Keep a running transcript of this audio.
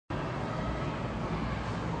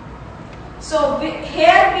So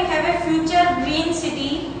here we have a future green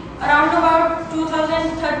city around about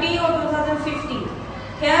 2030 or 2050.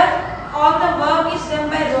 Here all the work is done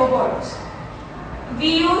by robots.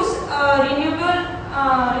 We use renewable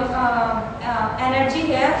energy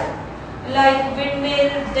here, like windmill,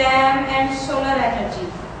 dam and solar energy.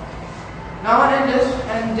 Now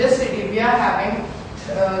in this city we are having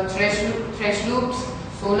thresh loops,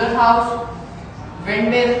 solar house,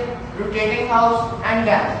 windmill, rotating house and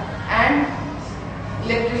dam, and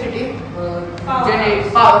electricity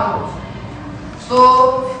power house. So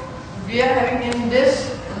we are having in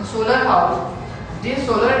this solar house, this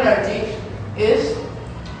solar energy is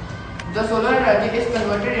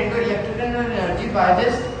converted into electrical energy by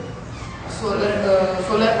this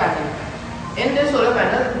solar panel. In this solar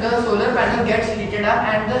panel, the solar panel gets heated up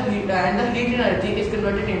and the heat energy is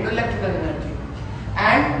converted into electrical energy.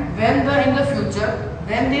 And in the future,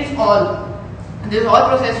 when this all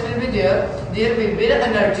process will be there will be the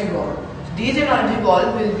energy ball. These energy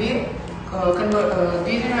ball will be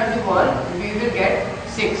we will get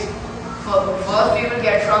 6. First we will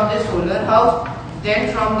get from this solar house,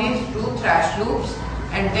 then from these 2 thresh loops,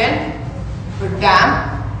 and then the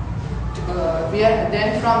dam.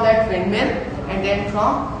 Then from that windmill, and then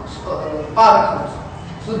from power house.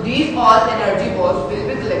 So these all energy balls will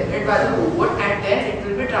be collected by the robot, and then it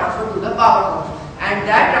will be transferred to the power house, and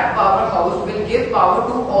that power house will give power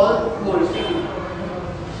to all whole city.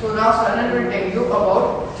 So now Sanan will tell you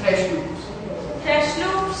about thresh loops. Thresh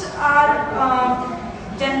loops are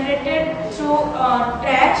generated through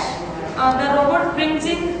trash. The robot brings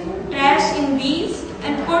in trash in these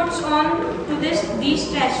and puts on to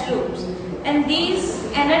these trash loops, and these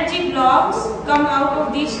energy blocks come out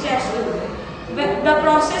of these trash loops. The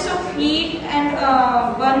process of heat and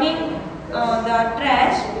burning the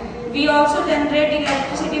trash, we also generate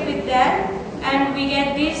electricity with that, and we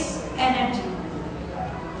get this energy.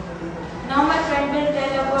 Now my friend will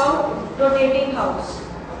tell about rotating house.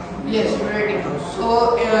 Yes, rotating house.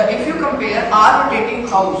 So if you compare our rotating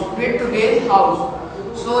house with today's house,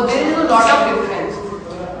 so there is a lot of difference.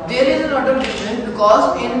 There is a lot of difference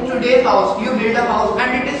because in today's house you build a house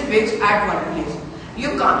and it is fixed at one place.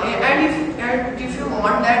 You can't, and if you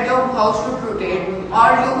want that your house should rotate, or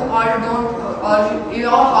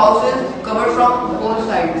your house is covered from 4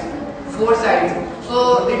 sides.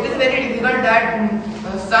 So it is very difficult that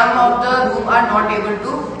some of the rooms are not able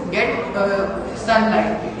to get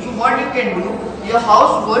sunlight. So what you can do, your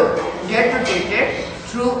house would get rotated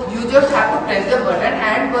through. You just have to press the button,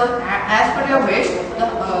 and as per your wish, the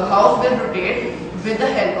house will rotate with the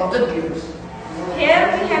help of the gears. Here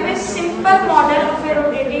we have a simple model of a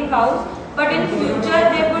rotating house, but in future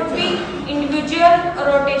there would be individual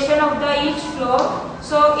rotation of each floor,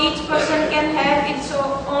 so each person can have its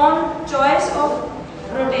own choice of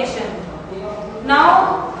rotation.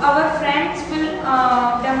 Now our friends will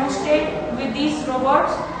demonstrate with these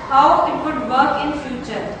robots how it would work in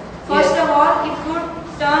future. First of all, it would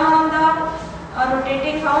turn on the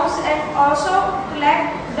rotating house and also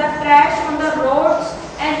collect the trash on the roads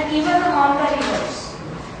and even on the rivers.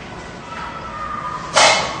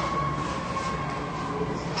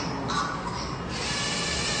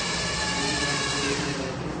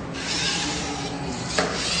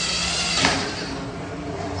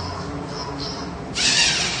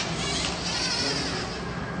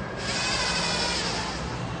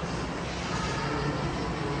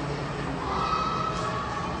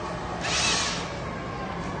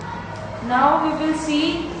 Now we will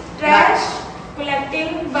see trash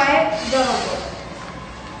collecting by the robot.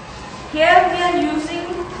 Here we are using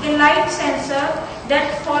a light sensor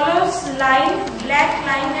that follows black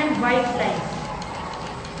line and white line.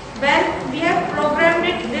 Well, we have programmed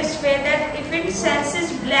it this way that if it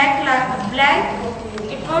senses black,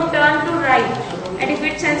 it would turn to right, and if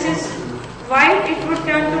it senses white, it would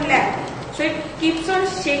turn to left. So it keeps on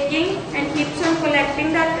shaking and keeps on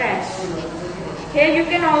collecting the trash. Here you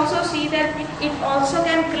can also see that it also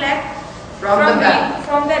can collect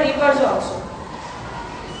from the rivers also.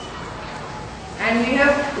 And we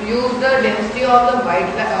have used the density of the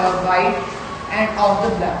white and of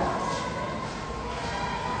the black.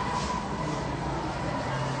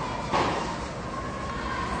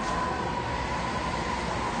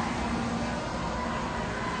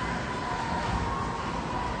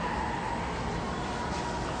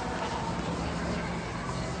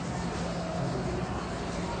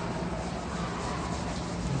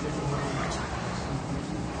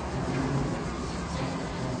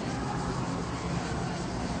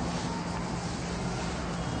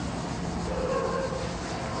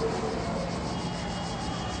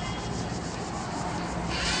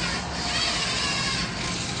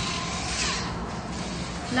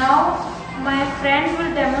 Now my friend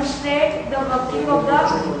will demonstrate the working of the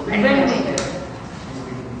windmill.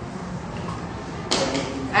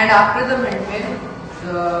 And after the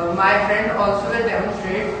windmill, my friend also will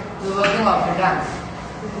demonstrate the working of the dam.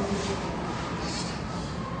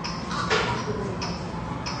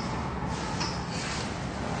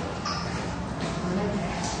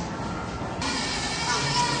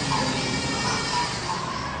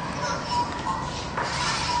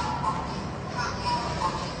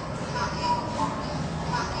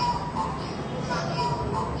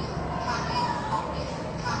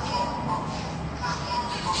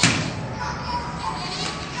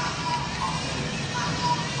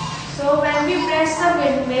 So when we press the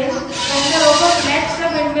windmill, when the robot lets the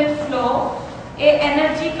windmill flow,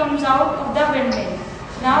 energy comes out of the windmill.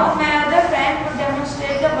 Now my other friend will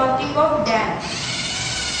demonstrate the working of dam.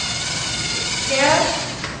 Here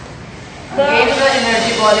Again the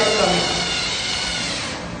energy ball is coming.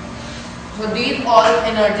 So these all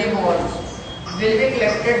energy balls will be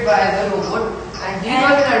collected by the robot, and these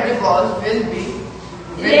all energy balls will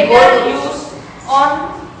later used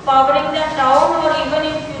on powering the town, or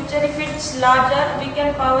even in future if it's larger we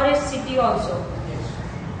can power a city also.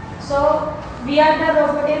 So we are the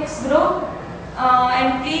robotics group,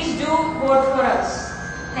 and please do vote for us.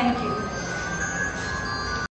 Thank you.